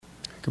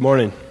Good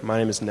morning. My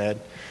name is Ned.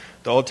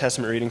 The Old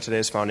Testament reading today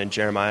is found in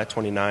Jeremiah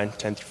 29,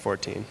 10 through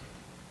 14.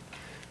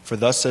 For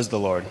thus says the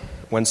Lord,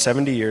 when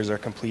 70 years are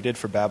completed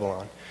for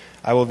Babylon,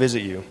 I will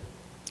visit you,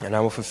 and I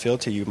will fulfill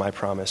to you my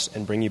promise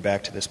and bring you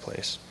back to this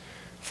place.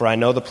 For I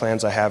know the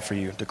plans I have for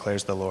you,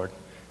 declares the Lord,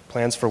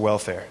 plans for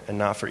welfare and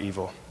not for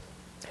evil,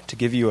 to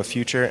give you a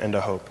future and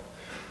a hope.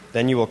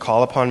 Then you will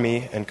call upon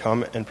me and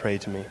come and pray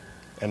to me,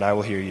 and I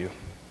will hear you.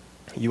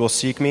 You will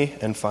seek me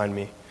and find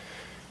me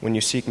when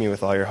you seek me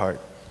with all your heart.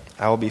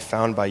 I will be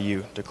found by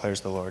you,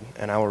 declares the Lord,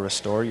 and I will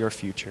restore your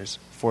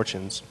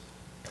fortunes,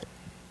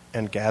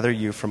 and gather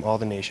you from all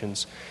the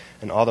nations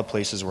and all the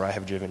places where I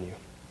have driven you,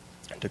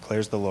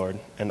 declares the Lord,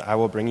 and I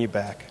will bring you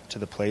back to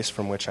the place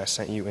from which I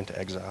sent you into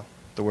exile.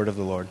 The word of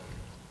the Lord.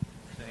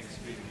 Thanks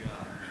be to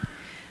God.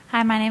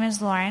 Hi, my name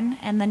is Lauren,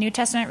 and the New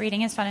Testament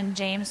reading is found in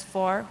James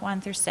 4,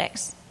 1 through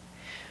 6.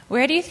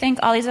 Where do you think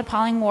all these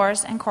appalling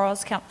wars and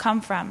quarrels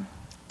come from?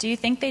 Do you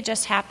think they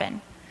just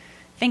happen?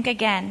 Think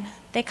again.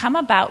 They come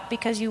about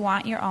because you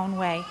want your own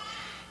way,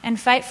 and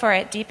fight for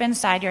it deep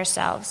inside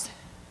yourselves.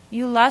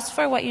 You lust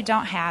for what you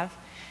don't have,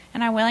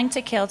 and are willing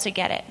to kill to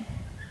get it.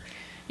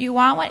 You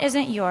want what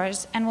isn't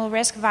yours, and will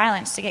risk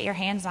violence to get your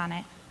hands on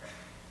it.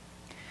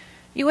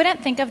 You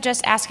wouldn't think of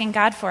just asking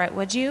God for it,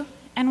 would you?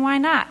 And why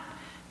not?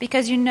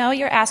 Because you know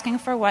you're asking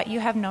for what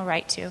you have no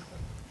right to.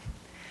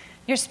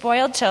 You're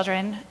spoiled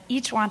children,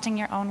 each wanting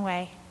your own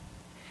way.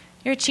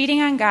 You're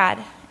cheating on God.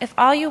 If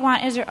all you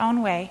want is your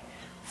own way,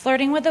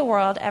 flirting with the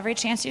world every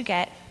chance you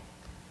get,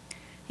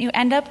 you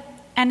end up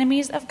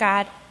enemies of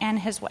God and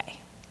his way.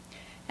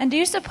 And do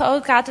you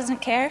suppose God doesn't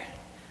care?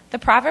 The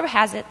proverb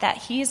has it that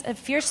he's a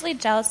fiercely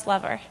jealous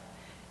lover,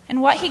 and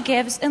what he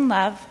gives in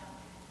love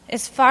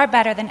is far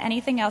better than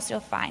anything else you'll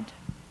find.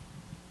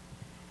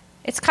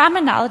 It's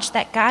common knowledge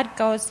that God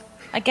goes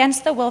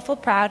against the willful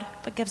proud,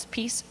 but gives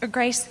peace or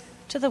grace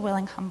to the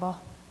willing humble.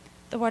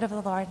 The word of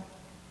the Lord.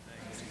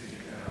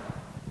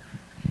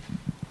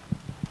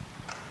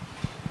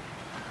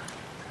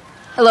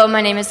 Hello,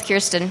 my name is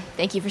Kirsten.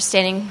 Thank you for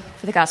standing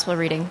for the gospel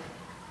reading.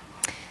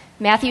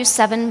 Matthew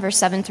 7, verse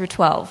 7 through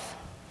 12.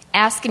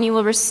 Ask and you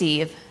will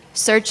receive,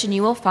 search and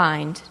you will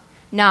find,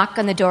 knock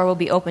and the door will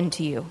be opened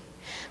to you.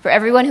 For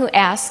everyone who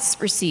asks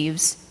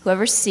receives,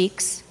 whoever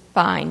seeks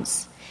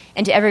finds,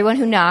 and to everyone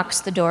who knocks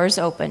the door is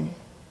open.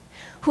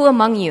 Who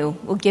among you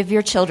will give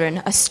your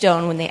children a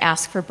stone when they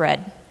ask for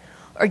bread,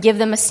 or give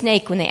them a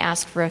snake when they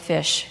ask for a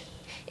fish?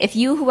 If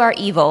you who are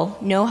evil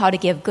know how to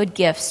give good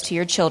gifts to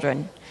your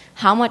children,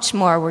 how much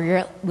more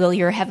will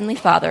your heavenly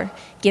Father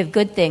give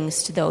good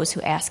things to those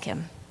who ask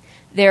him?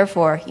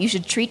 Therefore, you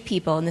should treat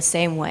people in the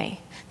same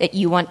way that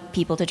you want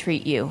people to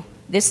treat you.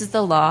 This is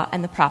the law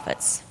and the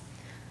prophets.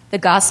 The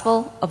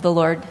gospel of the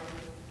Lord.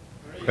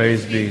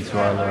 Praise be to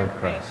our Lord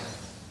Christ.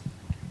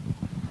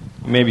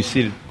 You may be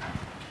seated.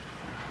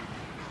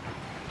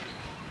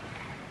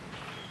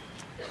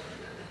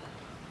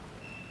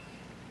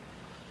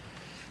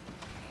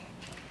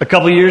 A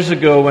couple years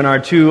ago, when our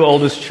two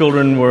oldest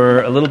children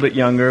were a little bit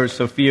younger,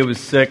 Sophia was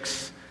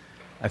 6,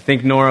 I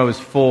think Nora was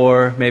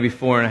 4, maybe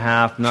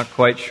 4.5, not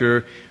quite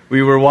sure.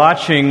 We were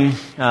watching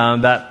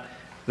that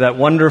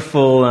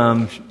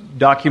wonderful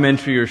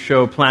documentary or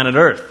show, Planet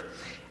Earth,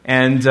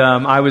 and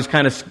I was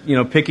kind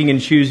of picking and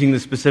choosing the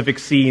specific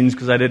scenes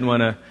because I didn't want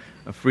to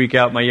freak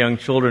out my young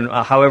children.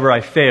 However,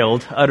 I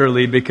failed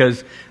utterly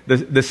because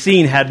the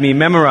scene had me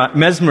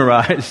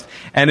mesmerized,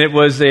 and it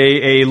was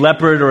a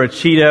leopard or a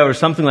cheetah or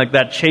something like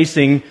that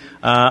chasing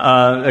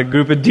a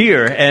group of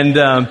deer, and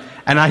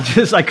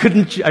I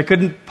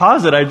couldn't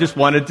pause it. I just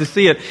wanted to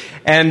see it,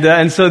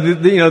 and so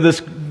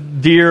this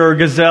deer or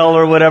gazelle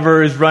or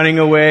whatever is running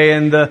away,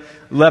 and the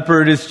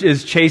leopard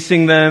is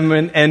chasing them,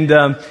 and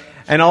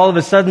all of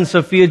a sudden,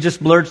 Sophia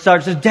just blurts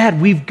out, says, "Dad,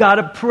 we've got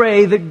to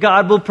pray that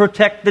God will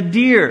protect the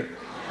deer."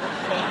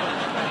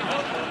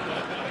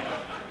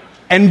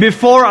 And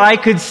before I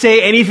could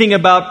say anything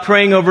about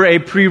praying over a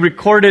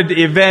pre-recorded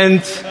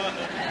event,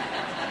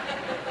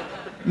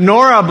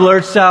 Nora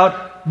blurts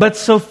out, "But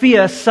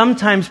Sophia,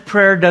 sometimes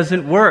prayer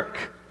doesn't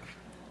work."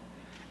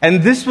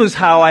 And this was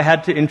how I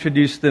had to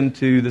introduce them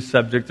to the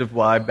subject of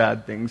why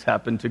bad things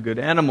happen to good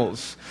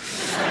animals.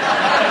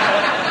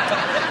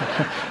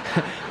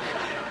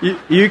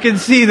 You can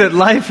see that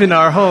life in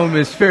our home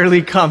is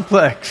fairly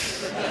complex.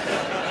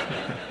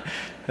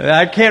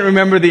 I can't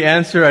remember the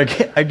answer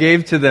I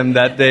gave to them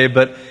that day,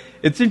 but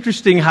it's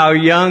interesting how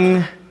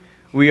young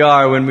we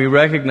are when we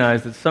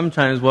recognize that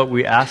sometimes what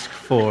we ask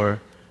for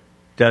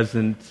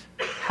doesn't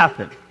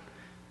happen.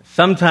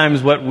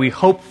 Sometimes what we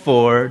hope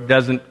for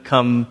doesn't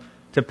come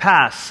to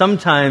pass.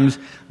 Sometimes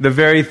the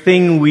very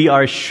thing we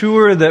are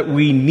sure that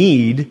we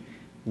need,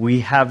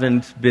 we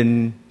haven't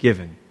been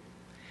given.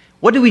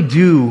 What do we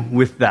do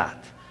with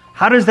that?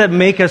 How does that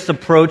make us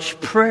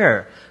approach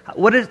prayer?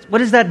 What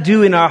does that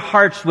do in our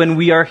hearts when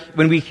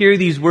we hear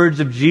these words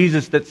of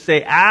Jesus that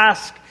say,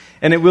 "Ask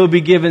and it will be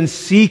given,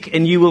 seek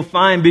and you will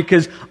find"?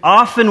 Because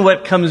often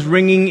what comes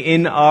ringing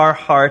in our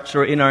hearts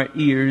or in our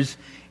ears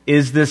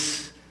is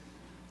this,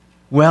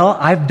 "Well,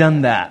 I've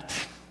done that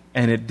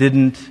and it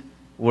didn't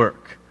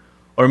work."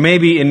 Or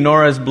maybe, in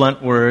Nora's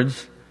blunt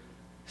words,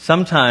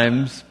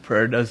 sometimes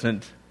prayer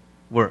doesn't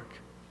work.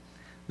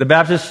 The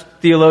Baptist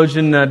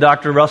theologian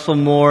Dr. Russell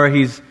Moore,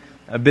 he's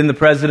been the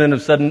president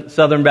of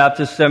Southern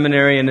Baptist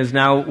Seminary and is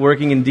now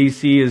working in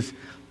D.C.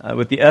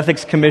 With the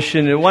Ethics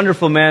Commission, a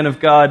wonderful man of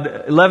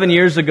God. 11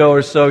 years ago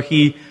or so,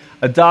 they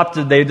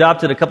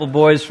adopted a couple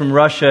boys from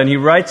Russia, and he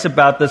writes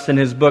about this in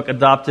his book,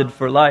 Adopted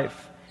for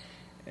Life.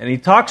 And he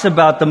talks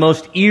about the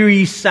most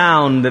eerie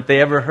sound that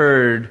they ever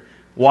heard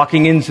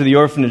walking into the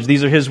orphanage.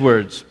 These are his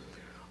words.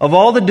 Of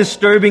all the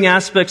disturbing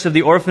aspects of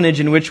the orphanage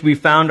in which we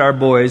found our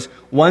boys,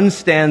 one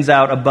stands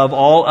out above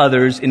all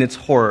others in its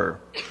horror.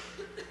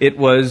 It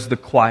was the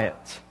quiet.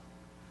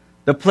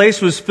 The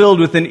place was filled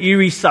with an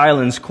eerie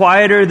silence,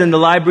 quieter than the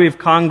Library of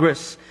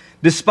Congress,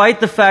 despite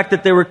the fact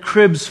that there were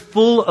cribs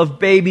full of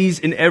babies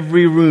in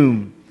every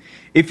room.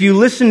 If you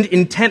listened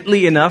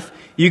intently enough,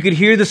 you could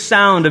hear the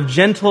sound of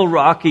gentle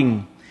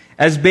rocking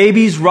as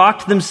babies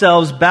rocked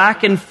themselves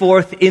back and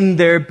forth in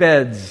their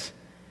beds.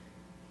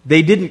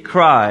 They didn't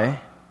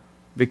cry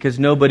because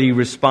nobody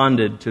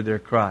responded to their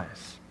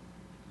cries,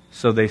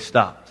 so they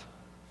stopped.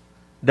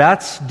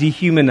 That's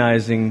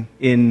dehumanizing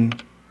in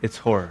its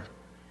horror.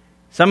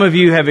 Some of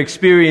you have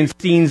experienced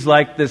scenes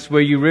like this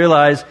where you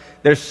realize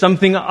there's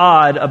something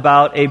odd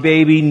about a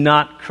baby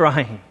not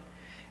crying.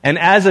 And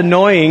as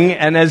annoying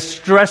and as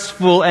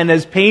stressful and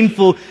as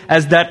painful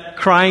as that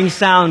crying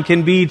sound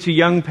can be to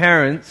young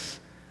parents,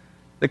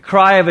 the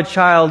cry of a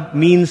child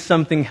means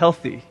something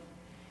healthy.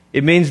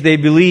 It means they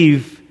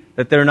believe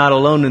that they're not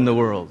alone in the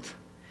world.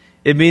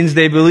 It means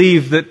they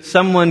believe that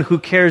someone who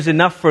cares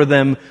enough for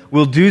them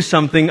will do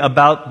something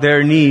about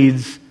their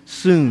needs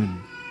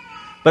soon.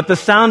 But the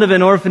sound of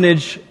an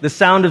orphanage, the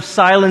sound of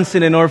silence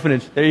in an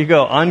orphanage, there you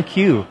go, on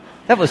cue.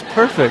 That was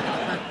perfect.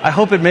 I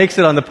hope it makes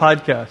it on the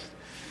podcast.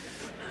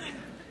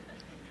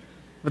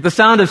 But the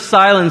sound of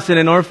silence in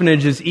an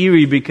orphanage is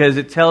eerie because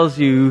it tells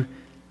you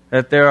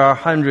that there are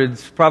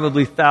hundreds,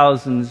 probably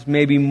thousands,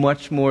 maybe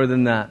much more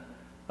than that,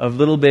 of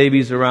little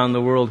babies around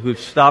the world who have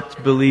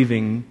stopped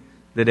believing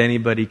that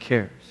anybody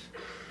cares.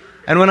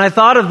 And when I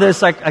thought of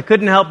this, I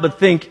couldn't help but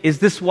think, is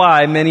this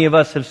why many of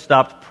us have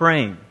stopped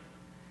praying?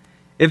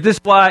 Is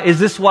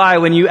this why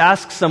when you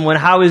ask someone,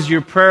 how is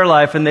your prayer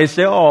life? And they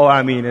say,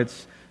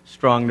 it's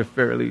strong to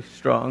fairly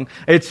strong.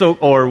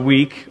 Or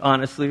weak,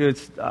 honestly.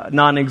 It's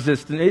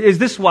non-existent. Is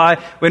this why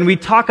when we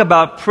talk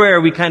about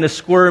prayer, we kind of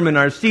squirm in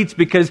our seats?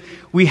 Because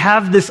we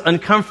have this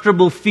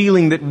uncomfortable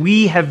feeling that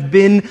we have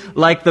been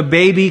like the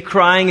baby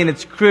crying in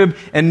its crib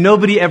and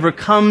nobody ever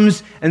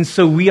comes, and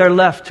so we are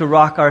left to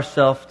rock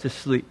ourselves to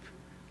sleep.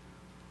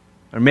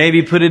 Or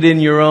maybe put it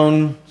in your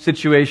own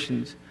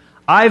situations.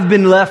 I've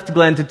been left,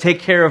 Glenn, to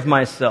take care of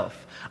myself.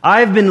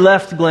 I've been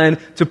left, Glenn,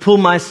 to pull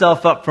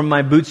myself up from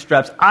my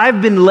bootstraps.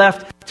 I've been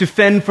left to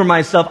fend for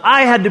myself.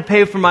 I had to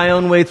pay for my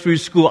own way through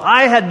school.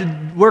 I had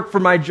to work for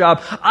my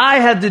job. I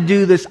had to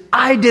do this.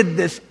 I did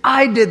this.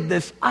 I did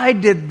this. I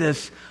did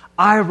this.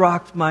 I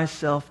rocked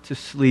myself to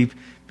sleep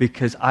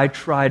because I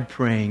tried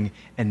praying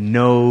and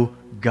no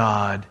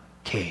God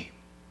came.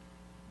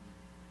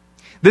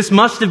 This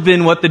must have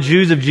been what the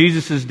Jews of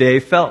Jesus' day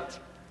felt.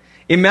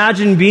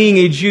 Imagine being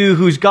a Jew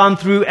who's gone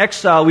through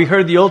exile. We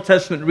heard the Old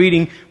Testament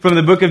reading from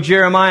the book of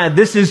Jeremiah.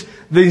 This is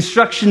the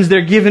instructions they're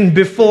given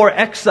before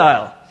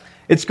exile.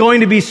 It's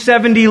going to be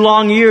 70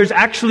 long years,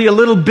 actually a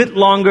little bit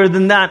longer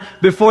than that,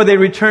 before they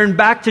return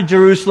back to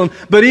Jerusalem.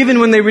 But even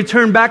when they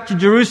return back to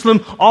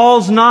Jerusalem,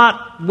 all's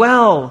not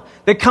well.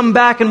 They come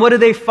back and what do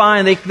they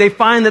find? They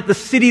find that the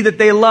city that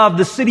they love,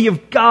 the city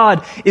of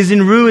God, is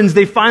in ruins.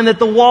 They find that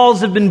the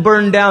walls have been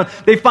burned down.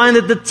 They find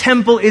that the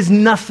temple is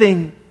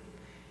nothing.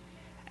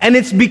 And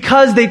it's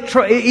because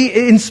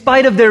in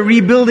spite of their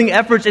rebuilding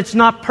efforts, it's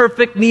not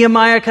perfect.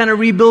 Nehemiah kind of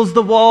rebuilds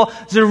the wall.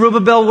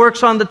 Zerubbabel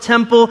works on the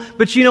temple.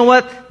 But you know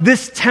what?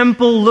 This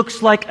temple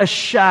looks like a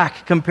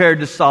shack compared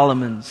to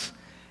Solomon's.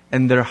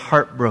 And they're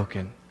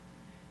heartbroken.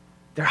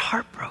 They're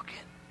heartbroken.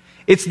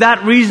 It's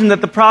that reason that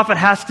the prophet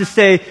has to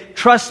say,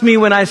 trust me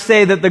when I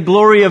say that the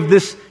glory of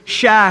this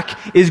shack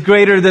is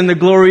greater than the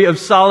glory of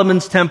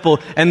Solomon's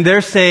temple. And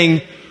they're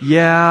saying,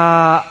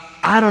 yeah,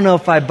 I don't know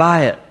if I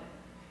buy it.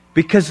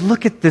 Because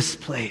look at this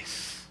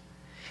place.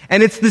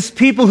 And it's this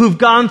people who've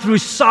gone through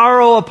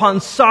sorrow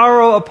upon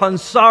sorrow upon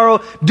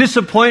sorrow,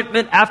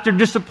 disappointment after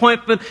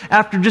disappointment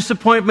after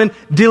disappointment,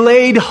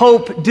 delayed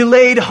hope,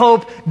 delayed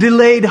hope,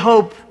 delayed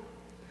hope.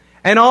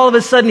 And all of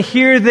a sudden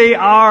here they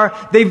are.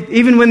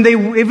 Even when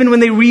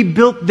they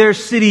rebuilt their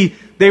city,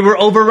 they were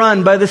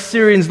overrun by the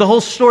Syrians. The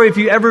whole story, if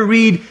you ever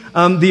read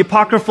the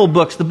apocryphal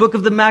books, the book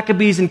of the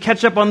Maccabees, and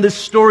catch up on this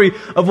story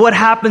of what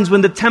happens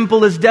when the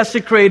temple is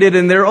desecrated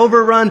and they're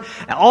overrun,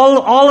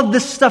 all of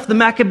this stuff, the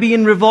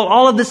Maccabean revolt,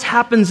 all of this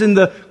happens in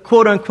the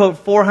quote-unquote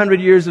 400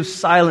 years of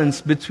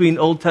silence between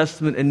Old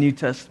Testament and New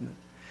Testament.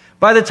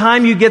 By the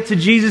time you get to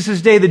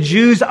Jesus' day, the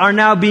Jews are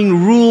now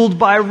being ruled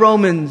by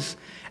Romans.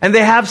 And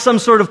they have some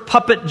sort of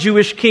puppet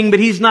Jewish king, but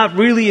he's not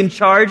really in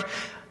charge.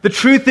 The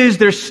truth is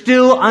they're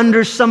still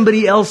under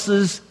somebody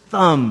else's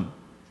thumb.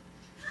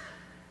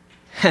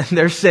 And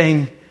they're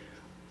saying,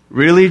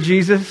 really,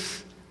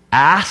 Jesus?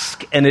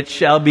 Ask, and it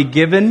shall be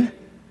given.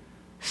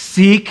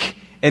 Seek,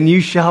 and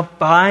you shall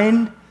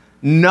find.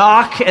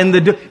 Knock, and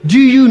the door. Do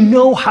you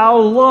know how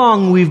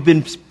long we've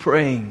been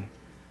praying?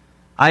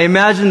 I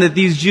imagine that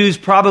these Jews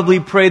probably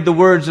prayed the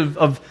words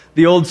of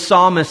the old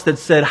psalmist that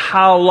said,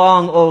 "How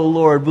long, O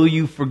Lord, will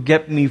you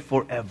forget me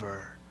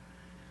forever?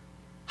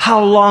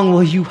 How long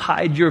will you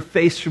hide your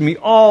face from me?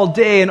 All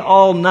day and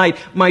all night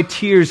my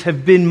tears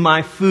have been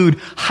my food.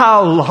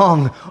 How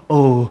long,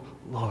 O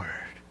Lord?"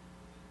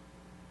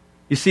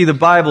 You see, the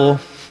Bible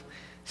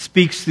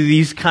speaks to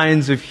these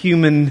kinds of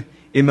human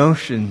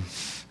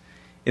emotions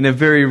in a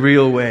very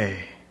real way.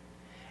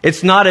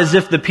 It's not as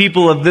if the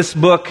people of this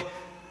book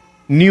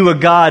knew a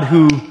God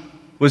who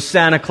was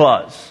Santa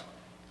Claus,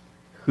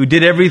 who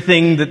did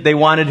everything that they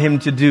wanted him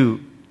to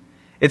do.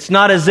 It's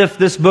not as if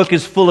this book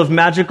is full of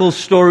magical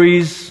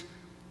stories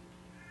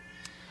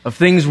of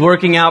things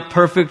working out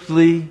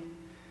perfectly.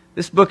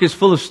 This book is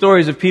full of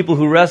stories of people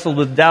who wrestled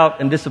with doubt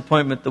and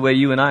disappointment the way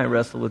you and I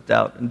wrestle with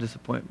doubt and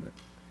disappointment.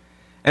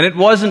 And it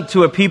wasn't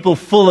to a people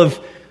full of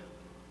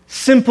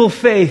simple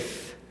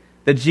faith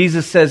that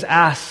Jesus says,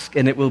 "Ask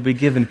and it will be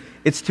given."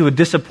 It's to a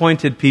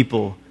disappointed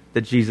people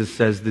that Jesus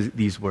says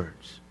these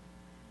words.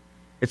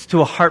 It's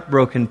to a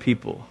heartbroken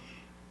people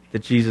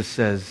that Jesus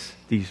says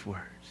these words.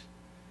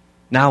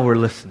 Now we're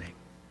listening.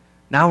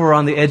 Now we're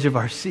on the edge of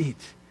our seat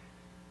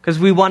because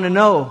we want to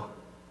know.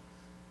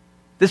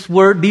 These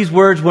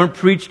words weren't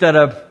preached at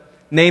a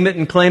name it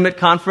and claim it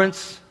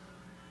conference.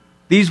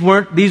 These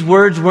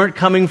words weren't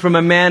coming from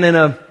a man in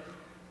a $1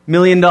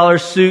 million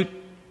suit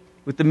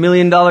with the $1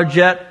 million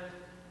jet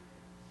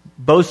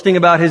boasting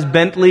about his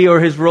Bentley or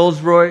his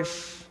Rolls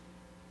Royce.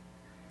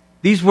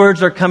 These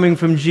words are coming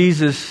from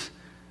Jesus,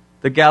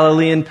 the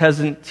Galilean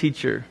peasant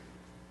teacher,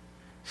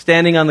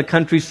 standing on the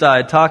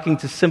countryside, talking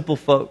to simple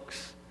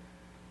folks,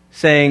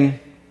 saying,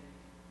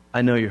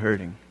 "I know you're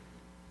hurting.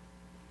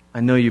 I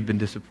know you've been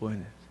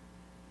disappointed.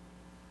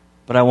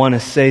 But I want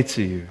to say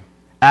to you,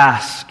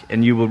 ask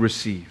and you will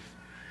receive.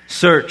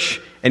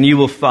 Search and you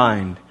will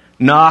find.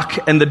 Knock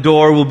and the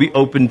door will be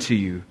opened to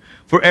you.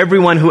 For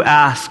everyone who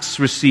asks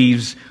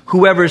receives,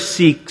 whoever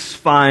seeks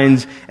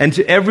finds, and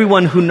to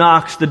everyone who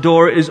knocks the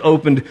door is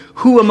opened.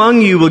 Who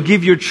among you will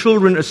give your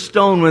children a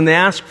stone when they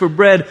ask for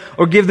bread,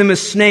 or give them a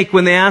snake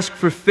when they ask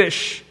for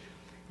fish?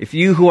 If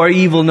you who are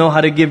evil know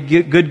how to give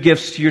good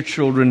gifts to your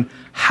children,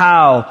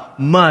 how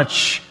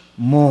much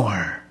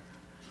more?"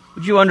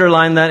 Would you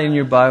underline that in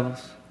your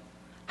Bibles?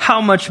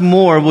 How much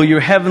more will your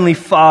heavenly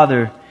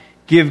Father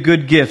give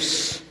good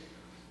gifts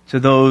to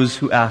those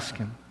who ask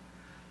Him?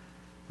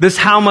 This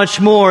 "how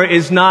much more"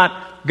 is not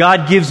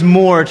God gives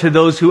more to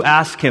those who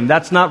ask Him.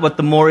 That's not what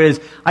the more is.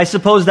 I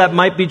suppose that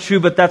might be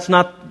true, but that's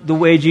not the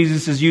way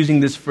Jesus is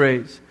using this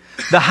phrase.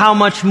 The "how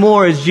much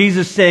more" is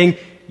Jesus saying,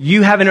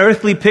 you have an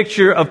earthly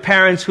picture of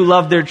parents who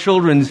love their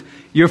children.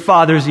 Your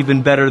Father's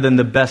even better than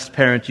the best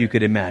parent you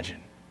could imagine.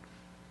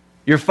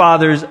 Your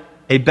Father's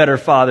a better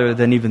Father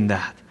than even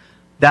that.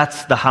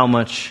 That's the "how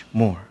much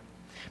more."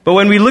 But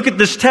when we look at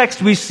this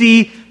text, we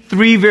see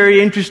 3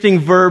 very interesting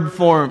verb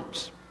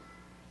forms.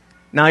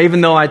 Now,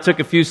 even though I took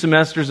a few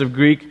semesters of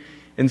Greek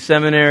in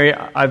seminary,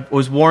 I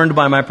was warned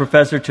by my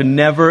professor to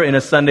never in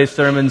a Sunday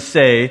sermon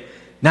say,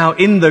 "Now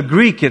in the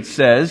Greek it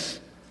says,"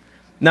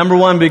 number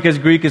one, because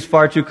Greek is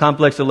far too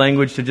complex a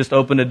language to just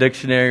open a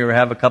dictionary or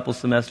have a couple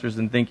semesters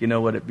and think you know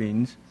what it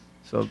means.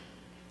 So,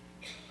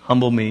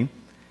 humble me.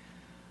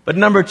 But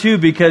number 2,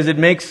 because it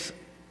makes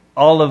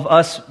all of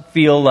us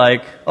feel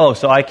like, oh,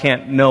 so I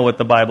can't know what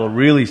the Bible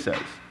really says.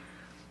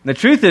 And the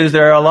truth is,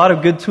 there are a lot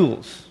of good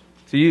tools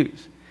to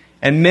use.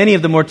 And many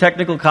of the more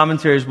technical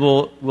commentaries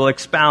will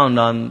expound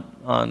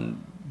on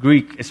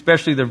Greek,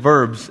 especially the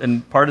verbs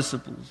and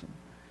participles.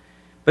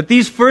 But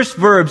these first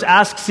verbs,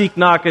 ask, seek,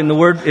 knock, in the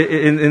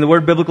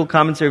word biblical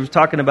commentary was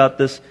talking about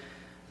this,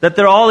 that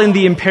they're all in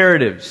the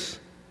imperatives.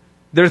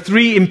 There are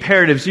 3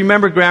 imperatives. You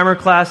remember grammar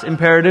class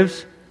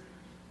imperatives?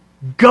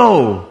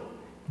 Go.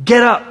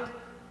 Get up.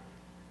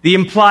 The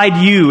implied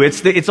you.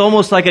 It's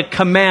almost like a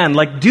command,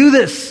 like do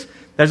this.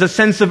 There's a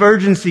sense of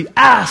urgency.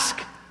 Ask.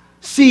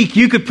 Seek.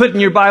 You could put in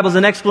your Bibles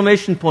an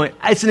exclamation point.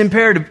 It's an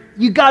imperative.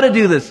 You got to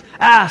do this.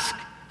 Ask.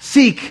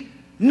 Seek.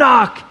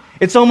 Knock.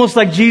 It's almost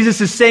like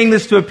Jesus is saying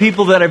this to a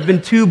people that have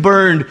been too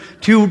burned,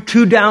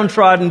 too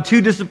downtrodden,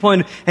 too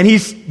disappointed, and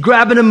He's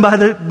grabbing them by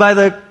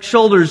the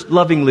shoulders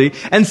lovingly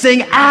and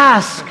saying,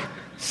 ask,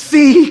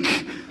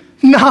 seek,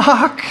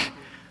 knock.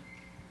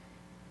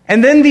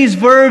 And then these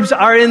verbs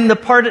are in the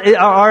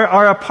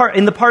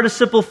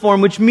participle form,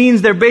 which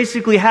means they're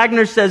basically,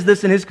 Hagner says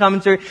this in his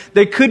commentary,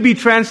 they could be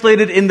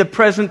translated in the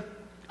present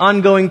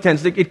ongoing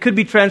tense. It could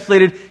be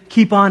translated,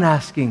 keep on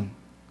asking,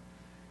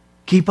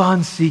 keep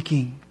on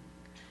seeking,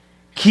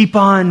 keep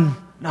on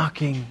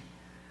knocking.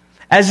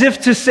 As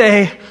if to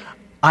say,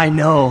 I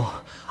know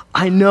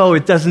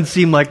it doesn't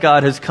seem like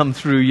God has come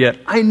through yet.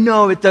 I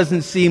know it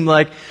doesn't seem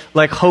like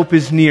hope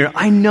is near.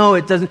 I know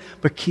it doesn't,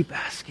 but keep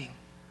asking.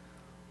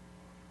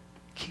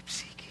 Keep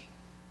seeking.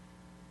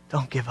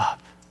 Don't give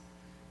up.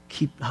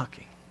 Keep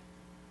knocking.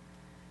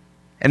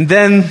 And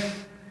then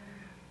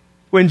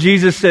when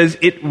Jesus says,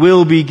 it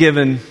will be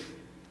given,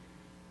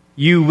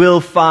 you will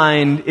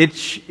find,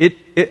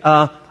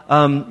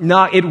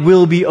 knock, it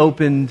will be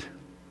opened.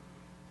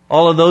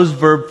 All of those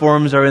verb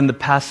forms are in the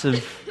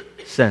passive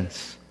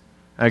sense.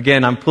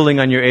 Again, I'm pulling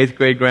on your 8th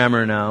grade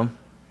grammar now.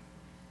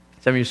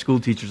 Some of your school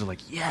teachers are like,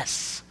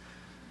 yes.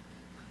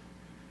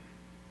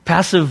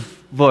 Passive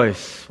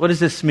voice. What does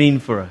this mean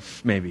for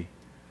us, maybe?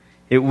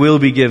 It will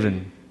be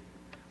given.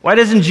 Why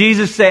doesn't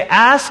Jesus say,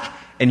 ask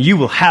and you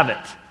will have it?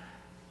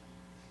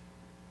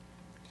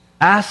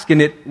 Ask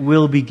and it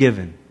will be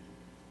given.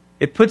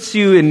 It puts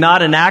you in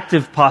not an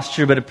active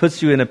posture, but it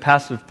puts you in a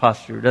passive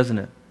posture, doesn't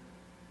it?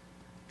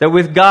 That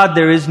with God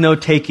there is no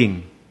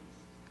taking.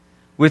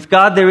 With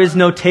God there is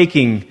no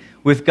taking.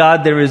 With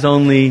God there is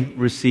only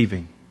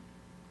receiving.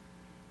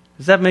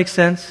 Does that make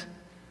sense?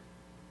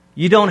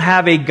 You don't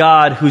have a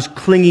God who's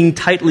clinging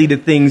tightly to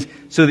things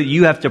so that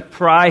you have to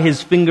pry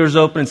his fingers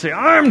open and say,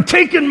 I'm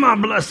taking my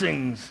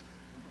blessings.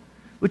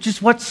 Which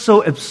is what's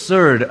so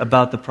absurd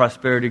about the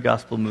prosperity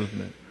gospel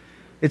movement.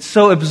 It's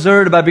so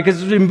absurd about it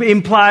because it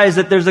implies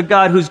that there's a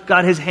God who's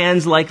got his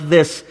hands like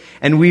this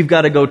and we've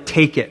got to go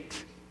take it.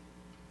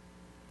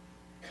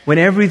 When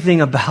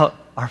everything about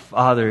our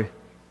Father,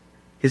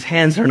 his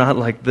hands are not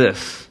like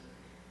this.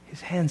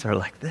 His hands are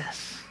like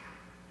this.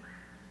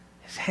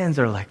 His hands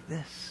are like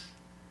this.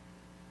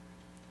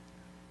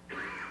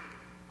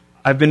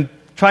 I've been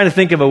trying to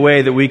think of a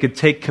way that we could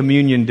take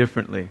communion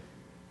differently.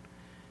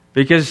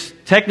 Because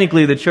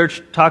technically the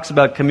church talks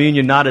about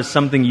communion not as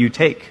something you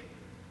take,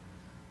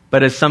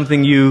 but as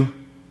something you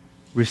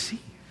receive.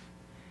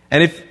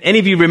 And if any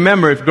of you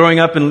remember, if growing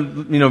up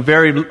in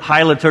very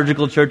high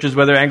liturgical churches,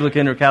 whether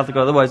Anglican or Catholic or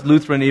otherwise,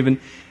 Lutheran even,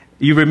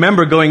 you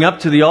remember going up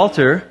to the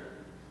altar,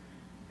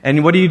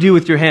 and what do you do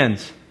with your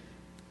hands?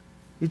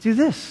 You do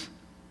this.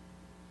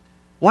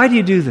 Why do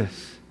you do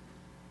this?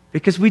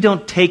 Because we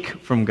don't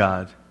take from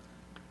God,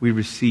 we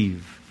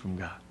receive from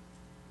God.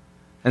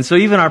 And so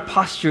even our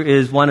posture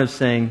is one of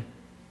saying,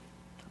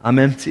 I'm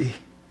empty,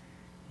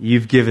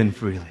 you've given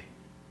freely.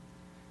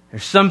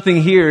 There's something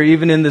here,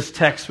 even in this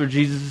text, where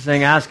Jesus is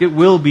saying, ask, it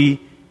will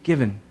be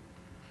given.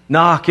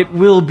 Knock, it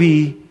will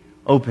be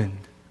opened.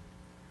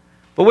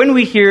 But when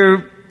we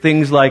hear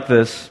things like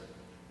this,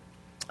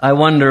 I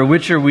wonder,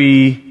 what do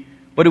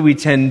we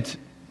tend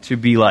to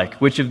be like?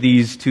 Which of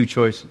these two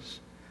choices?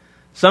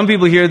 Some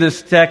people hear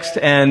this text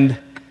and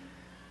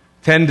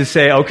tend to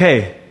say,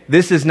 okay,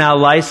 this is now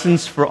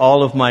license for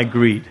all of my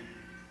greed.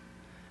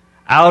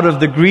 Out of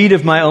the greed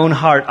of my own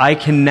heart, I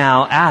can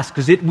now ask,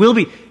 because it will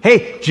be.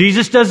 Hey,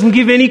 Jesus doesn't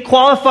give any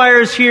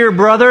qualifiers here,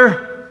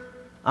 brother.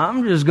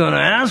 I'm just going to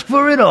ask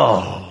for it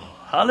all.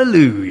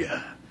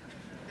 Hallelujah.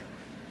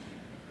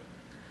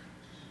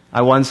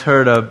 I once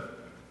heard a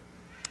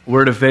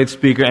Word of Faith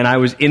speaker, and I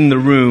was in the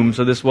room,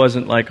 so this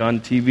wasn't like on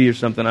TV or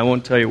something. I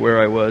won't tell you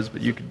where I was,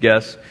 but you could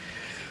guess.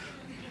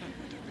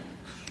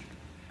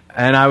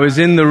 And I was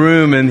in the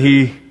room, and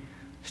he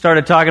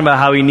started talking about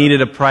how he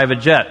needed a private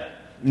jet.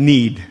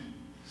 Need.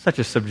 Such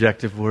a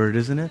subjective word,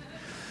 isn't it?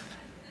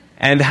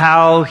 And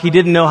how he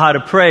didn't know how to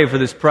pray for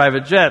this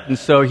private jet. And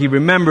so he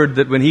remembered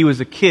that when he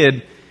was a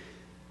kid,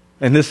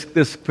 and this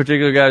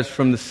particular guy's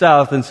from the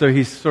South, and so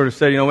he sort of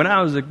said, when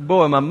I was a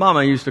boy, my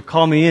mama used to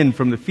call me in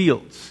from the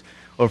fields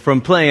or from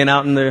playing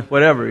out in the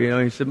whatever.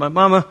 He said, my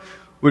mama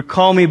would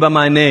call me by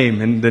my name.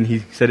 And then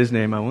he said his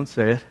name. I won't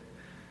say it.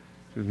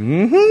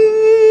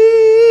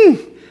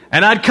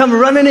 And I'd come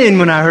running in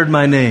when I heard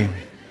my name.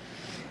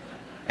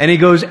 And he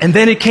goes, and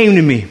then it came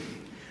to me.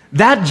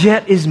 That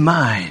jet is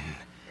mine,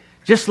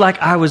 just like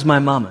I was my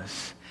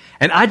mama's.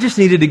 And I just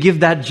needed to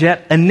give that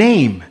jet a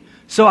name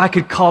so I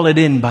could call it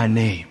in by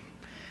name.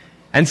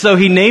 And so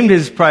he named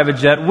his private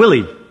jet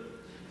Willie.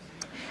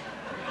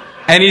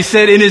 And he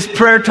said in his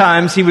prayer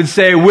times, he would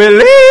say,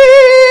 Willie,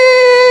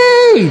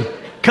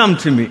 come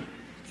to me.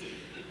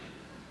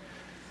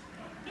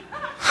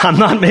 I'm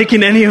not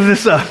making any of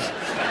this up.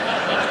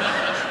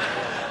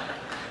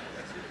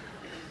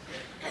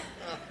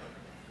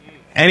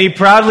 And he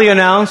proudly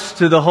announced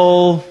to the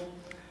whole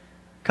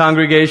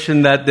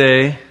congregation that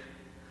day,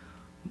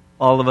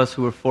 all of us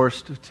who were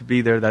forced to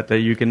be there that day,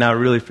 you can now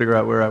really figure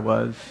out where I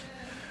was.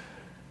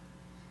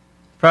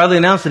 Proudly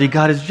announced that he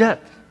got his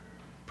jet.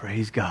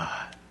 Praise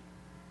God.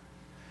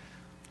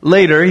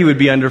 Later, he would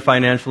be under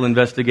financial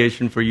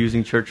investigation for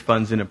using church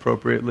funds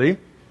inappropriately.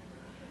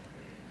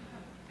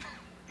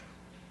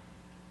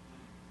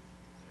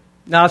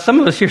 Now, some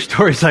of us hear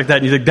stories like that,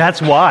 and you think,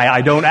 that's why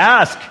I don't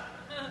ask.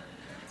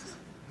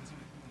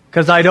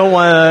 Because I don't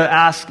want to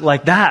ask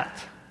like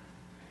that.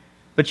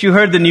 But you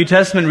heard the New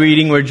Testament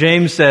reading where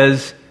James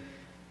says,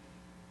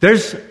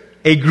 there's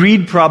a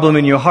greed problem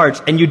in your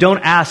hearts, and you don't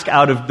ask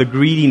out of the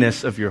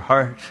greediness of your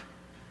heart.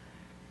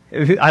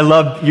 I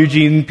love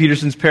Eugene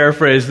Peterson's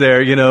paraphrase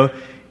there,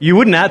 You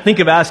wouldn't think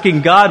of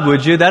asking God,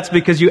 would you? That's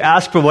because you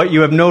ask for what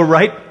you have no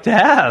right to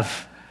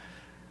have.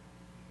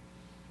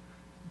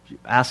 You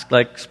ask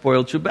like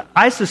spoiled children. But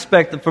I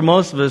suspect that for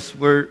most of us,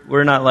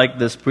 we're not like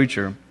this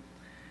preacher.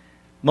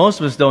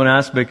 Most of us don't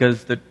ask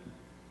because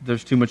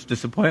there's too much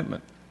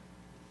disappointment,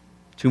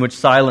 too much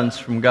silence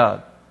from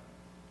God.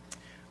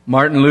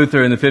 Martin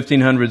Luther in the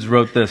 1500s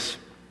wrote this.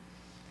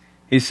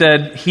 He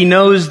said, "He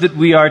knows that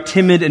we are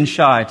timid and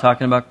shy,"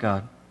 talking about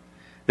God,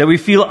 "that we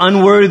feel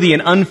unworthy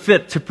and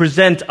unfit to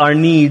present our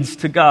needs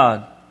to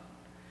God.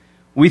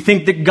 We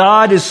think that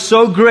God is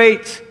so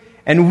great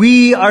and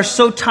we are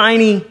so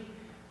tiny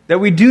that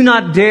we do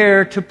not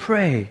dare to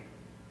pray.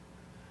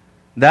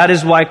 That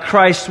is why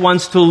Christ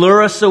wants to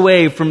lure us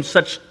away from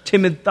such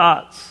timid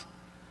thoughts,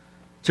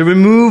 to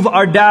remove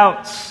our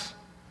doubts,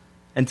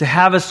 and to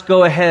have us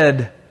go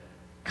ahead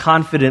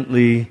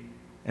confidently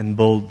and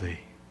boldly."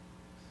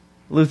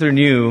 Luther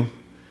knew,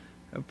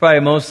 probably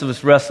most of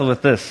us wrestle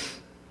with this.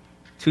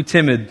 Too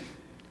timid,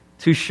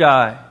 too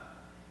shy.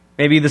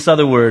 Maybe this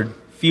other word,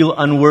 feel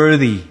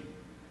unworthy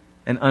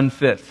and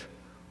unfit.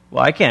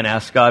 Well, I can't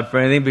ask God for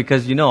anything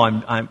because,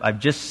 I've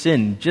just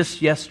sinned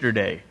just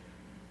yesterday.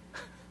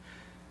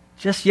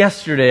 Just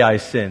yesterday I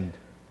sinned.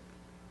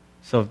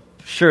 So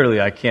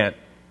surely I can't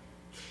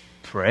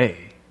pray.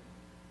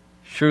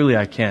 Surely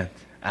I can't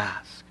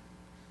ask.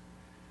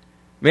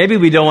 Maybe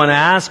we don't want to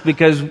ask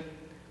because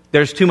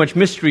there's too much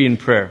mystery in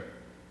prayer.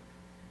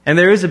 And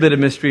there is a bit of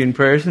mystery in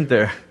prayer, isn't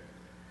there?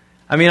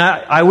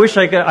 I wish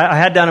I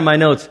had down in my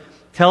notes,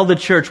 tell the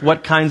church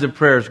what kinds of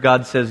prayers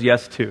God says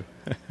yes to.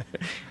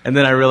 And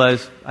then I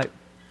realized,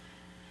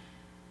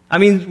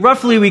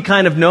 roughly we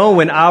kind of know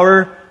when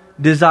our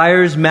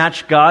desires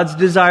match God's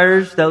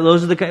desires.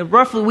 Those are the kind,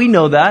 roughly we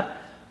know that.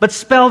 But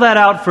spell that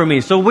out for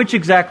me. So which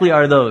exactly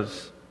are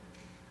those?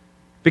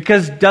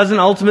 Because doesn't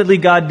ultimately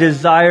God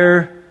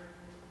desire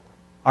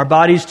our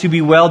bodies to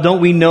be well?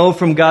 Don't we know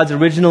from God's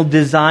original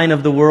design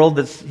of the world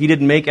that He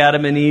didn't make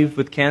Adam and Eve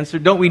with cancer?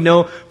 Don't we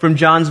know from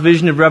John's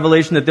vision of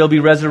Revelation that there'll be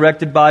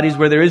resurrected bodies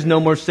where there is no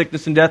more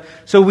sickness and death?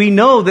 So we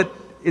know that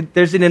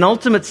there's in an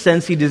ultimate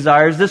sense He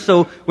desires this.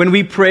 So when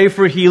we pray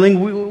for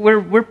healing,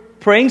 we're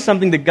praying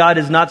something that God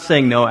is not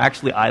saying, no,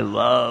 actually I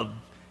love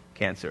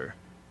cancer.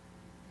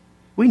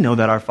 We know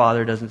that our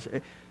Father doesn't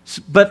say.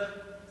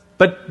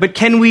 But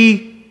can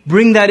we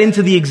bring that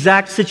into the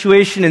exact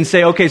situation and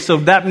say, okay, so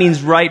that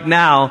means right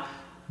now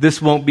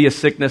this won't be a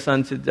sickness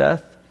unto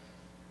death?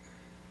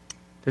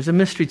 There's a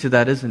mystery to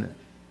that, isn't it?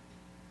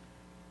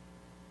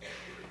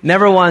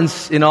 Never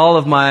once in all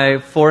of my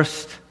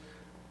forced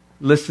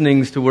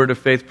listenings to Word of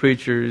Faith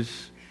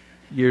preachers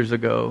years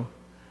ago,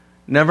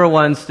 never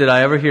once did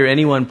I ever hear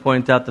anyone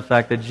point out the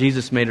fact that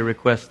Jesus made a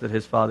request that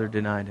His Father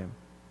denied Him.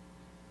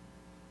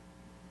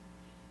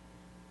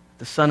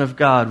 The Son of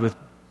God with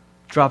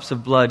drops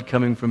of blood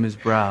coming from His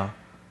brow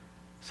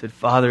said,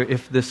 "Father,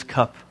 if this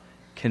cup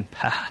can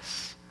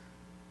pass."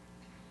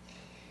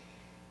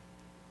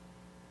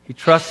 He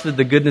trusted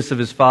the goodness of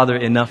His Father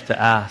enough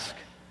to ask,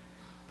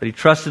 but He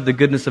trusted the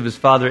goodness of His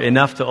Father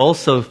enough to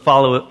also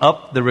follow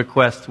up the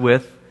request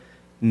with,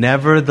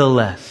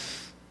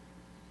 "Nevertheless,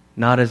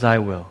 not as I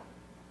will,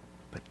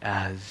 but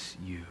as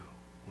you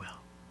will."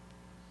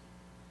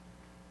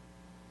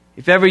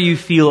 If ever you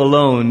feel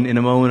alone in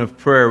a moment of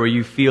prayer where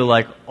you feel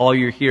like all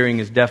you're hearing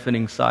is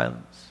deafening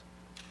silence,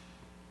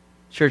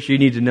 church, you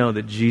need to know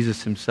that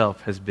Jesus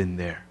Himself has been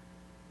there.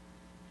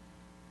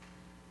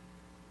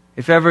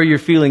 If ever you're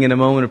feeling in a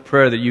moment of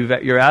prayer that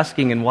you're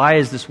asking, and why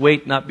is this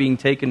weight not being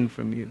taken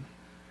from you?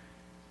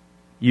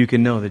 You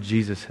can know that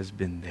Jesus has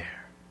been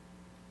there.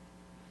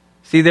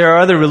 See, there are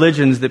other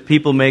religions that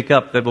people make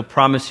up that will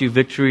promise you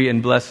victory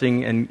and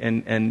blessing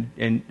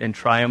and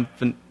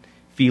triumphant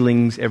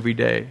feelings every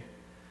day.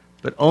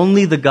 But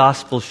only the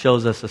gospel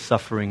shows us a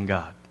suffering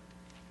God.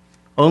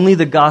 Only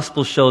the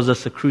gospel shows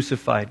us a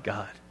crucified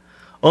God.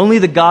 Only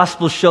the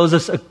gospel shows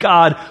us a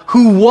God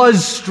who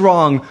was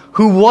strong,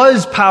 who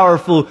was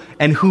powerful,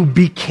 and who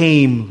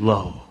became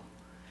low,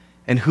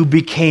 and who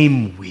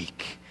became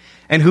weak,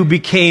 and who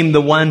became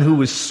the one who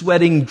was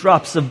sweating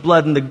drops of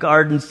blood in the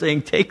garden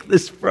saying, "Take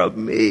this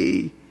from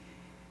me.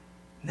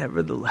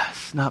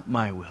 Nevertheless, not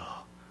my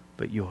will,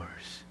 but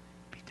yours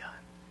be done."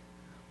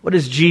 What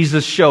does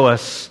Jesus show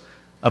us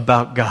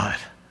about God?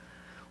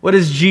 What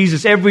is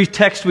Jesus? Every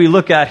text we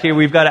look at here,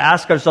 we've got to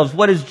ask ourselves,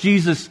 what is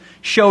Jesus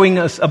showing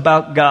us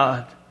about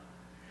God?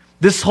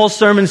 This whole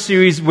sermon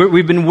series,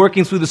 we've been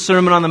working through the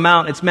Sermon on the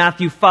Mount. It's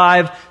Matthew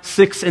 5,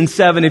 6, and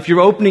 7. If you're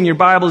opening your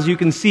Bibles, you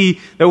can see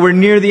that we're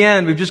near the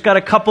end. We've just got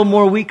a couple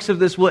more weeks of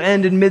this. We'll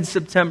end in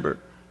mid-September.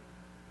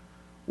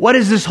 What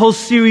has this whole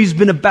series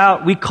been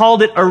about? We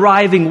called it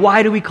Arriving.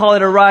 Why do we call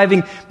it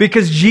Arriving?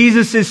 Because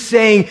Jesus is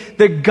saying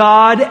that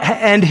God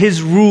and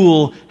His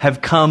rule have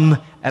come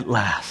at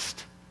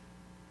last.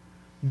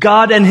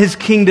 God and His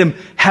kingdom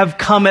have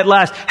come at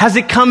last. Has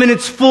it come in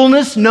its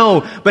fullness?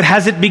 No. But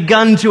has it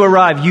begun to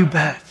arrive? You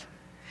bet.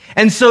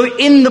 And so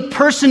in the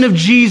person of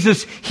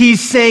Jesus,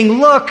 He's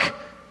saying, look,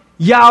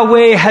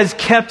 Yahweh has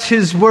kept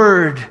His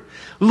word.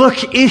 Look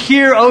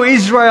here, O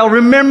Israel,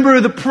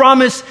 remember the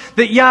promise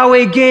that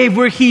Yahweh gave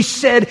where He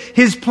said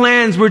His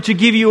plans were to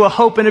give you a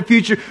hope and a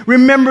future.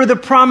 Remember the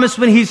promise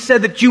when He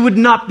said that you would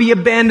not be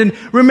abandoned.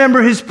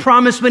 Remember His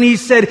promise when He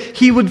said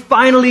He would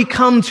finally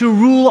come to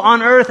rule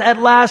on earth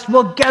at last.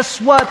 Well,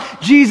 guess what?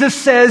 Jesus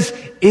says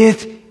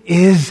it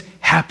is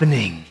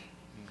happening.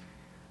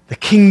 The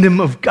kingdom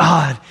of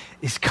God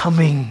is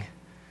coming.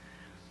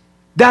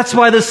 That's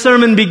why the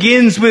sermon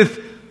begins with,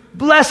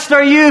 "Blessed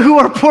are you who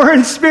are poor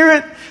in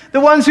spirit," the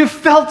ones who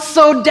felt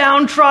so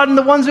downtrodden,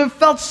 the ones who have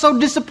felt so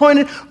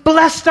disappointed.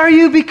 Blessed are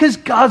you because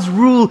God's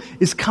rule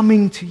is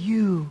coming to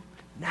you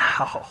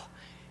now.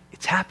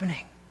 It's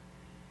happening.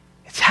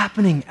 It's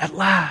happening at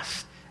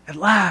last, at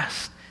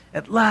last,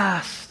 at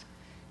last.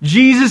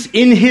 Jesus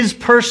in his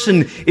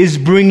person is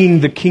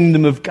bringing the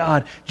kingdom of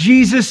God.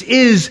 Jesus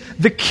is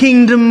the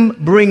kingdom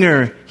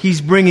bringer.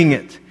 He's bringing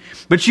it.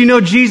 But you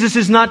know, Jesus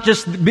is not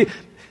just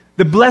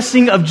the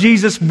blessing of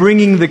Jesus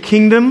bringing the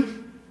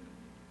kingdom.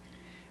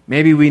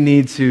 Maybe we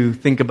need to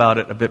think about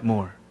it a bit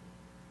more.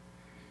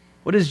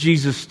 What does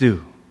Jesus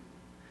do?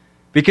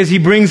 Because he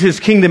brings his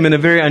kingdom in a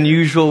very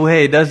unusual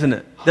way,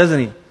 doesn't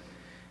he?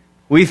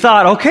 We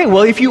thought, okay,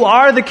 well, if you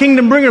are the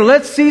kingdom bringer,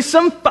 let's see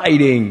some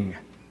fighting.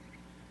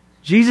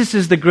 Jesus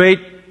is the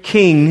great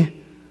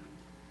king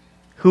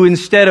who,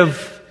 instead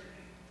of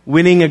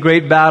winning a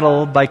great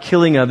battle by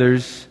killing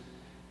others,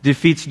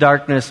 defeats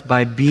darkness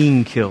by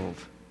being killed.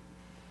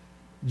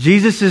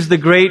 Jesus is the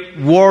great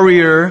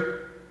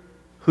warrior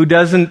who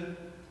doesn't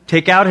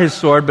take out his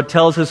sword but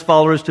tells his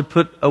followers to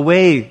put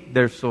away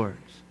their swords.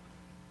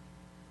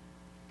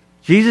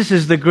 Jesus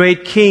is the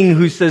great king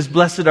who says,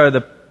 "Blessed are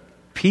the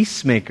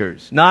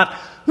peacemakers," not,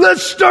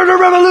 "Let's start a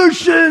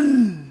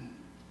revolution."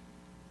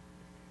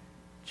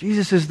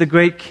 Jesus is the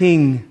great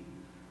king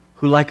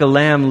who, like a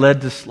lamb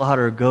led to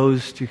slaughter,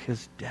 goes to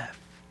his death.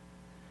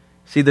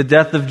 See, the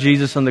death of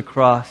Jesus on the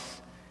cross,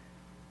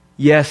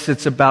 yes,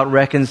 it's about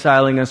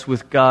reconciling us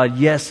with God.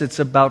 Yes, it's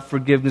about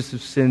forgiveness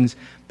of sins,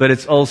 but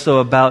it's also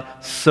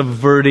about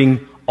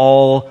subverting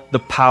all the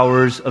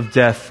powers of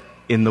death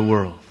in the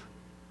world.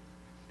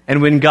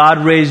 And when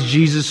God raised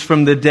Jesus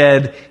from the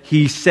dead,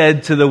 he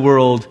said to the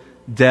world,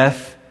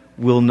 death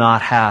will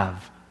not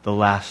have the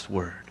last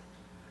word.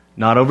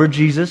 Not over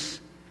Jesus,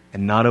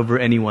 and not over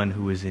anyone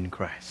who is in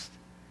Christ.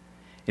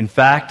 In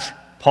fact,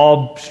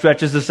 Paul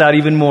stretches this out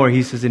even more.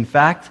 He says, in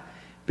fact,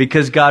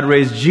 because God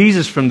raised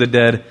Jesus from the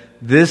dead,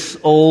 this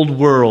old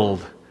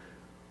world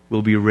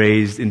will be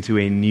raised into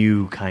a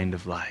new kind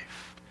of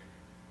life.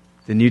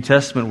 The New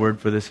Testament word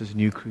for this is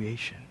new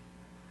creation.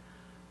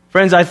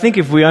 Friends, I think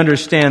if we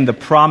understand the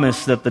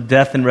promise that the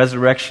death and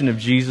resurrection of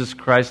Jesus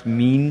Christ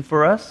mean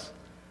for us,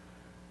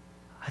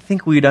 I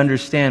think we'd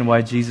understand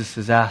why Jesus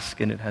has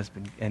asked and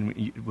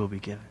it will be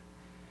given.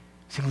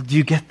 Say, well, do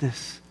you get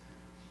this?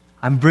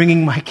 I'm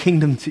bringing my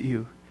kingdom to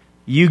you.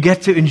 You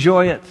get to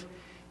enjoy it.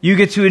 You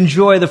get to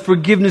enjoy the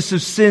forgiveness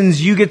of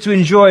sins. You get to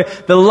enjoy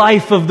the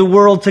life of the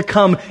world to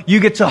come. You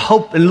get to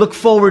hope and look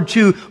forward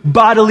to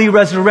bodily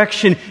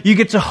resurrection. You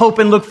get to hope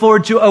and look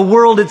forward to a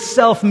world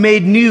itself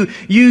made new.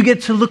 You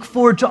get to look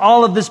forward to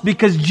all of this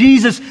because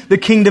Jesus, the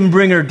kingdom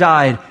bringer,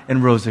 died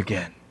and rose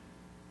again.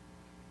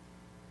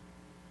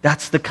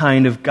 That's the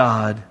kind of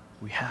God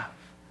we have.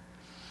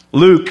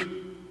 Luke,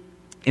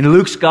 in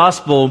Luke's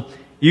gospel,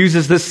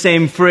 uses this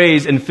same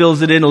phrase and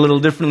fills it in a little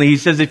differently. He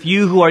says, if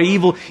you who are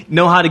evil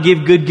know how to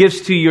give good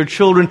gifts to your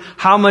children,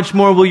 how much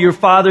more will your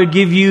Father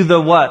give you the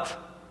what?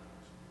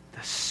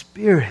 The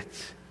Spirit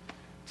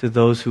to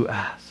those who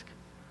ask.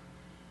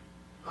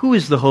 Who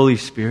is the Holy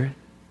Spirit?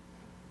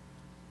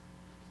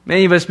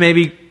 Many of us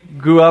maybe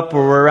grew up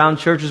or were around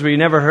churches where you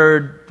never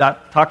heard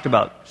that talked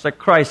about. It's like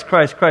Christ,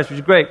 which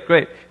is great.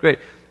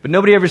 But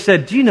nobody ever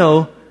said, do you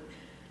know,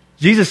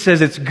 Jesus says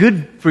it's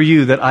good for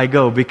you that I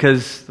go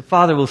because the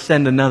Father will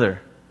send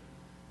another.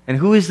 And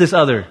who is this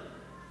other?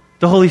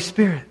 The Holy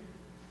Spirit.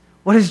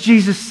 What is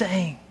Jesus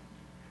saying?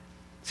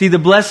 See, the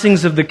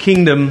blessings of the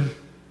kingdom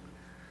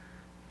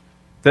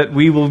that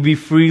we will be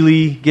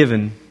freely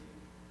given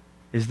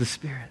is the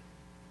Spirit.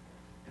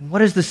 And what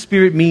does the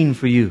Spirit mean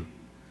for you?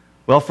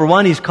 Well, for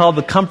one, He's called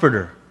the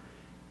Comforter,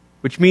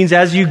 which means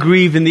as you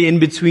grieve in the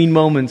in-between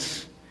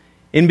moments,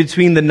 in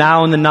between the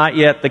now and the not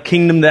yet, the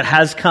kingdom that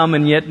has come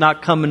and yet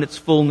not come in its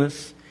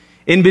fullness.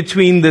 In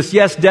between this,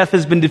 yes, death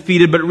has been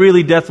defeated, but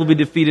really death will be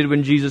defeated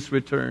when Jesus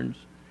returns.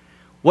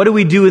 What do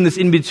we do in this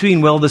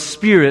in-between? Well, the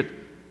Spirit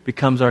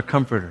becomes our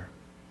comforter.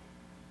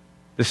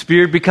 The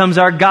Spirit becomes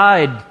our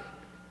guide.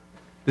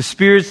 The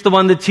Spirit's the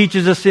one that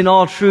teaches us in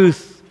all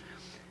truth.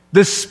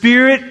 The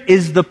Spirit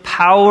is the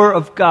power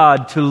of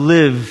God to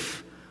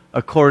live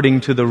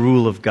according to the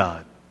rule of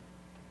God.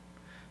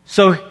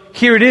 So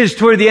here it is,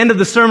 toward the end of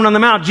the Sermon on the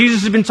Mount.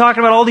 Jesus has been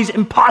talking about all these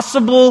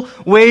impossible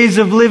ways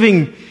of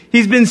living.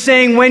 He's been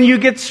saying, when you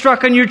get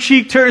struck on your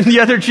cheek, turn the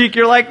other cheek.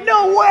 You're like,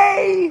 no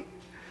way!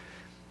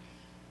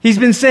 He's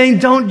been saying,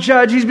 don't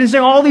judge. He's been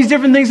saying all these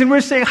different things, and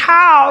we're saying,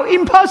 how?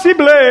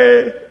 Impossible!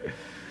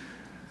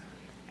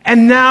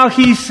 And now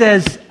he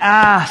says,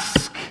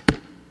 ask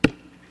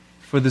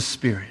for the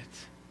Spirit.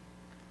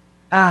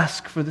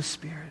 Ask for the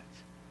Spirit.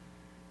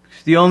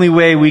 Because the only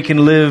way we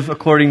can live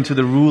according to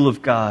the rule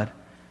of God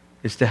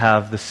is to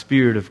have the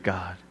Spirit of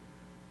God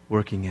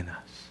working in us.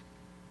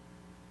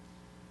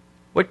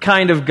 What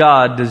kind of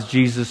God does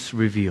Jesus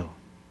reveal?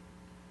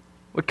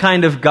 What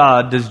kind of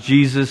God does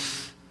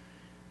Jesus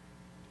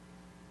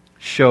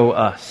show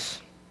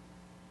us?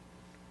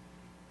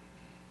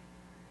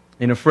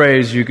 In a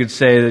phrase, you could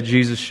say that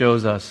Jesus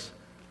shows us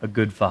a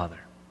good father.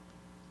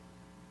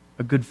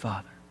 A good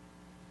father.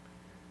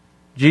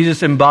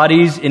 Jesus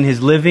embodies in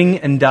his living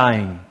and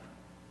dying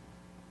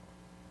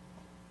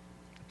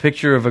a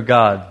picture of a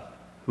God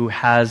who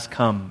has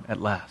come at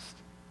last.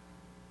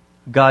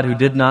 A God who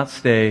did not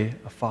stay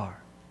afar.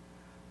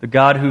 The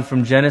God who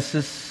from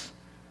Genesis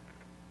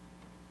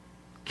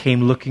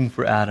came looking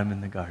for Adam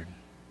in the garden.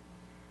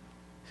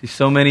 See,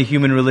 so many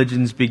human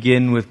religions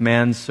begin with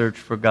man's search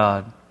for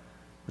God,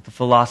 with the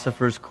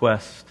philosopher's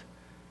quest,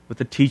 with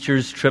the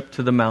teacher's trip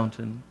to the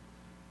mountain.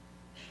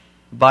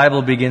 The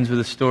Bible begins with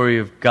a story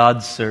of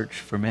God's search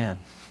for man.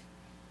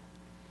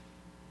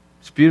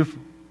 It's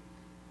beautiful.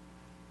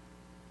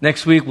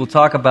 Next week we'll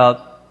talk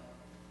about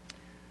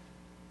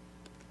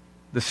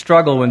the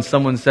struggle when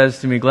someone says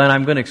to me, Glenn,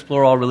 I'm going to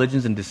explore all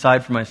religions and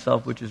decide for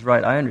myself which is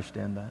right. I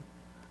understand that.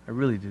 I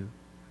really do.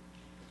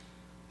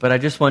 But I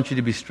just want you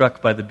to be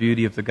struck by the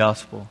beauty of the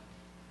gospel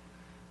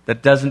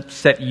that doesn't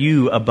set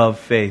you above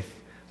faith,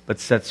 but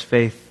sets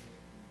faith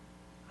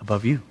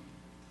above you.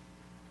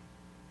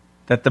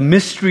 That the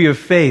mystery of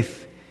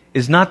faith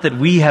is not that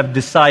we have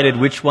decided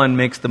which one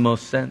makes the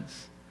most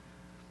sense.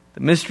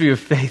 The mystery of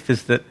faith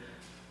is that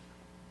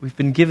we've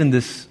been given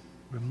this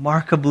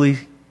remarkably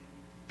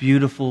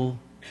beautiful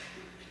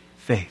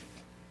faith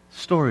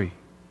story.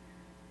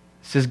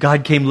 It says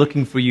God came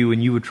looking for you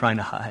and you were trying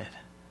to hide.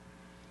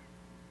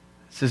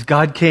 It says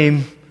God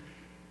came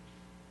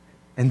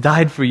and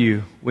died for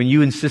you when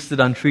you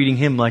insisted on treating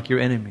him like your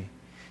enemy.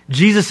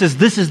 Jesus says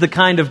this is the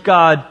kind of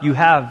God you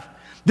have.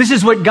 This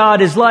is what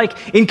God is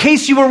like. In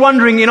case you were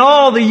wondering, in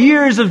all the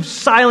years of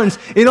silence,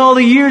 in all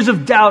the years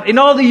of doubt, in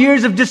all the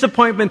years of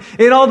disappointment,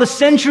 in all the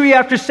century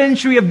after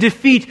century of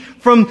defeat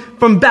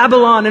from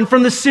Babylon and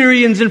from the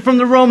Syrians and from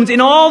the Romans,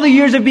 in all the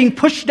years of being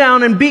pushed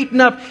down and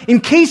beaten up, in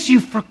case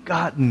you've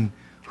forgotten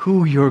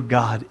who your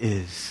God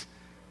is,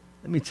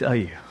 let me tell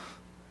you,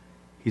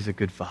 he's a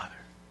good father.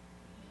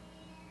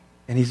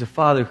 And he's a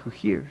father who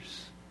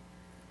hears.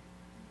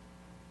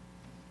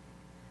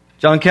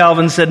 John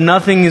Calvin said,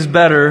 nothing is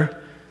better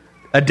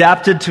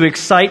adapted to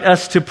excite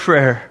us to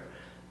prayer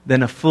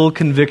than a full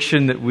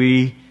conviction that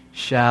we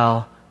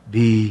shall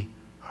be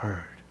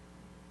heard.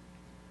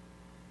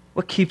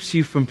 What keeps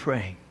you from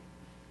praying?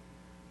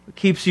 What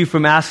keeps you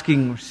from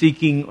asking or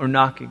seeking or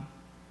knocking?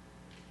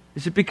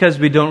 Is it because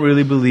we don't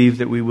really believe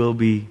that we will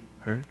be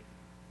heard?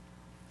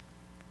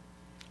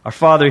 Our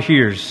Father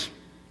hears.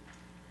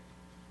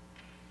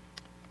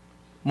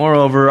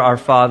 Moreover, our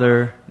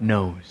Father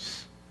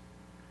knows.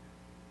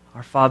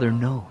 Our Father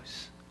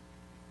knows.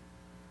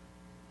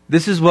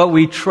 This is what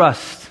we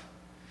trust.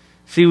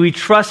 See, we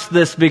trust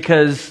this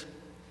because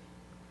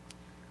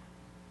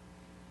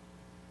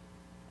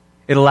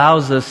it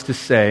allows us to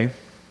say,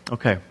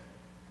 okay,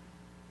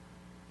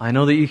 I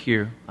know that you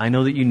hear, I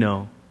know that you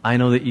know, I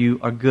know that you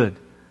are good.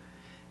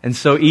 And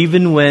so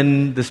even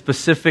when the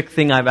specific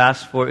thing I've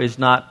asked for is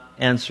not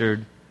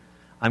answered,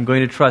 I'm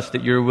going to trust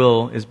that your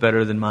will is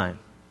better than mine.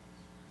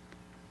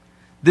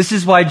 This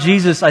is why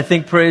Jesus, I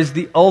think,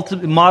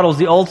 models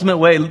the ultimate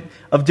way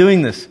of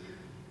doing this.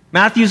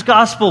 Matthew's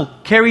gospel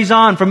carries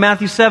on from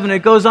Matthew 7.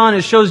 It goes on.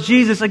 It shows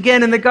Jesus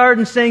again in the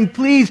garden saying,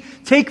 please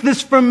take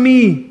this from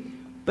me.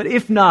 But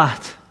if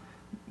not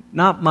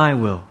my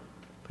will,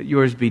 but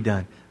yours be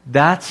done.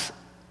 That's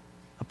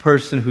a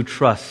person who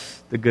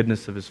trusts the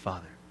goodness of his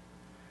Father.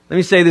 Let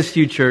me say this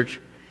to you,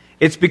 church.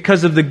 It's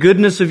because of the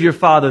goodness of your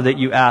Father that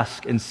you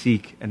ask and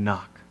seek and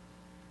knock.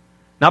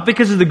 Not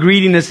because of the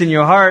greediness in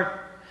your heart,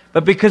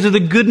 but because of the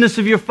goodness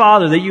of your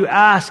Father that you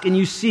ask and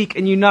you seek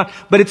and you knock.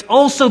 But it's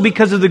also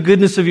because of the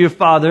goodness of your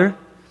Father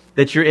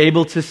that you're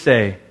able to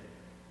say,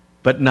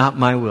 but not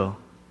my will,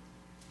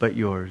 but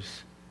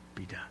yours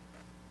be done.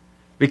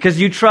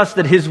 Because you trust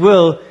that his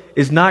will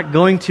is not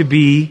going to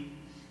be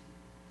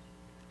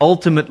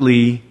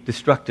ultimately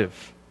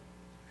destructive.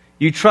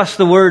 You trust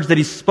the words that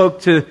he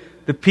spoke to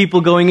the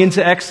people going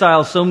into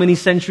exile so many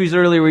centuries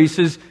earlier, where he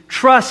says,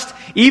 trust,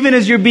 even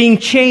as you're being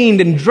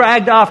chained and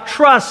dragged off,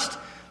 trust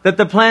that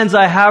the plans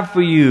I have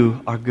for you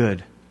are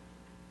good.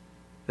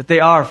 That they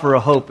are for a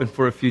hope and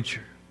for a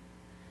future.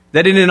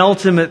 That in an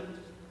ultimate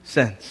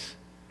sense.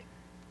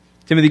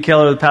 Timothy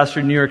Keller, the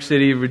pastor in New York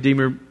City,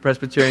 Redeemer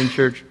Presbyterian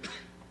Church,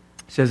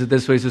 says it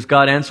this way. He says,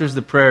 God answers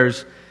the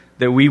prayers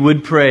that we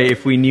would pray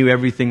if we knew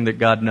everything that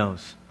God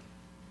knows.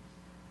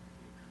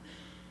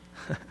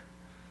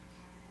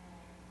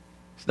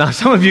 Now,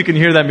 some of you can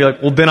hear that and be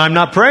like, well, then I'm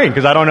not praying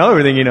because I don't know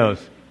everything he knows.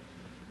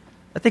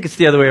 I think it's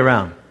the other way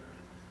around.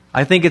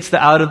 I think it's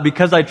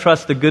because I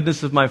trust the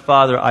goodness of my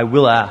Father, I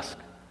will ask,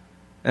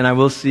 and I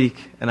will seek,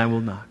 and I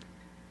will knock.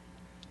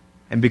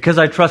 And because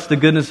I trust the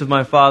goodness of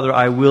my Father,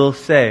 I will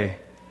say,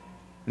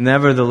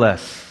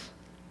 nevertheless,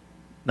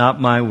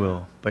 not my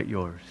will, but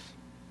yours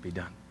be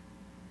done.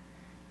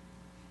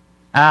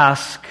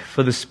 Ask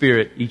for the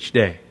Spirit each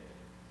day.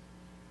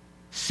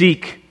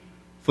 Seek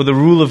for the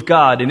rule of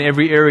God in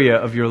every area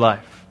of your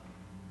life.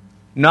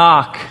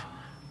 Knock,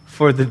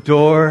 for the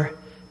door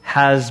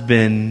has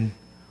been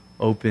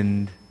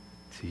opened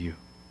to you.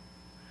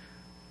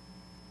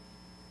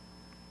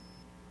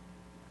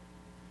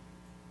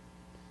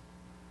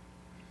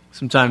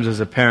 Sometimes as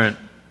a parent,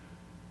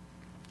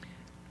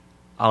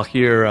 I'll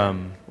hear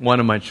one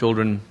of my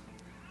children,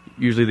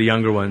 usually the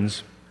younger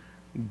ones,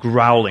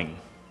 growling.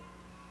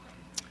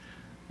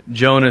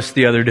 Jonas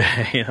the other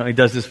day, he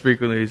does this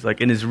frequently. He's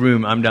like in his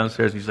room, I'm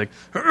downstairs, and he's like,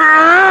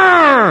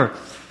 "Arr!"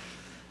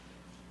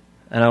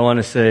 And I want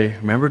to say,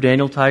 remember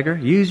Daniel Tiger?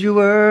 Use your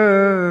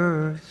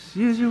words,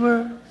 use your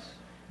words.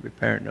 Every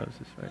parent knows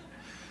this, right?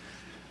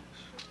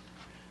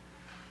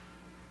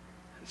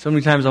 So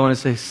many times I want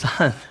to say,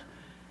 son,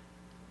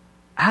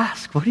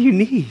 ask, what do you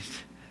need?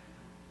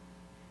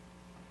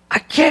 I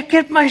can't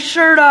get my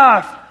shirt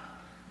off.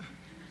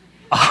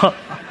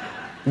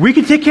 We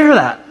can take care of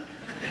that.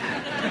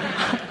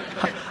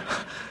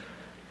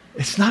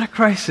 It's not a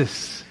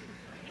crisis.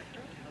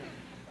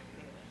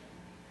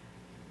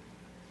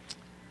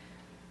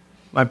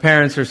 My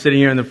parents are sitting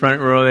here in the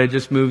front row. They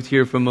just moved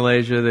here from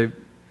Malaysia. They've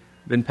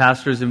been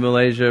pastors in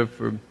Malaysia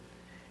for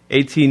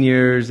 18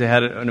 years. They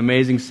had an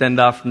amazing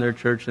send-off from their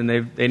church, and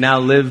they now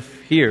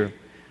live here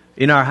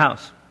in our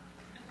house.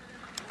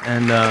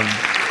 And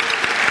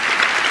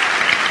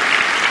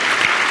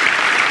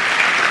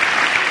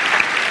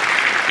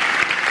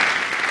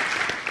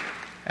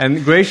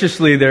and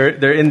graciously,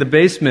 they're in the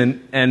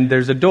basement, and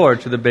there's a door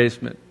to the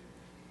basement.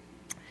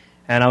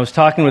 And I was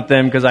talking with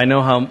them because I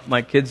know how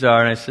my kids are,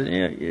 and I said,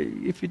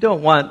 if you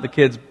don't want the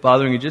kids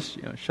bothering you, just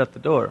shut the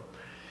door.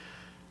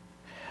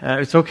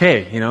 It's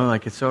okay,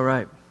 it's all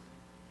right.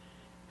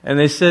 And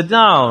they said,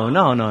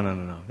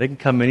 no. They can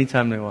come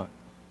anytime they want.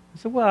 I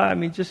said, well,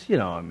 you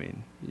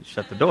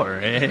shut the door.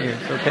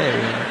 It's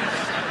okay.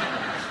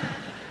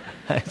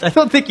 I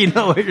don't think you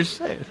know what you're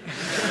saying.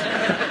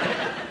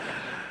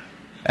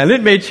 And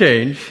it may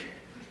change,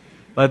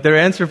 but their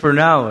answer for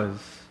now is,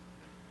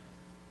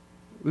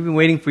 we've been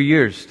waiting for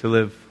years to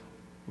live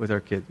with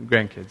our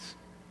grandkids.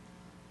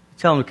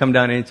 Tell them to come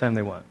down anytime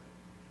they want.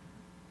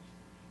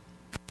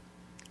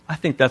 I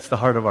think that's the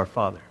heart of our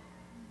Father.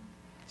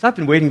 So I've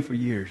been waiting for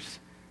years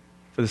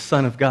for the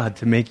Son of God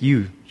to make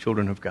you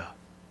children of God.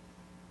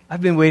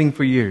 I've been waiting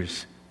for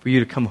years for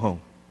you to come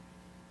home.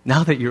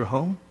 Now that you're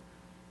home,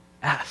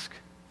 ask,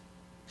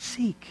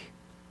 seek,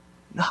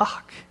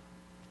 knock.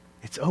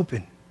 It's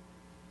open.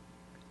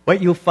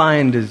 What you'll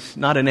find is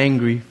not an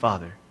angry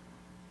Father,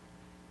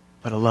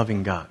 but a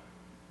loving God.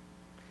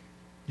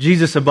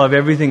 Jesus, above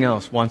everything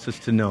else, wants us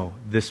to know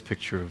this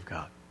picture of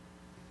God.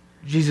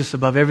 Jesus,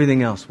 above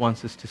everything else,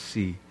 wants us to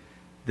see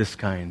this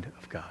kind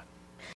of God.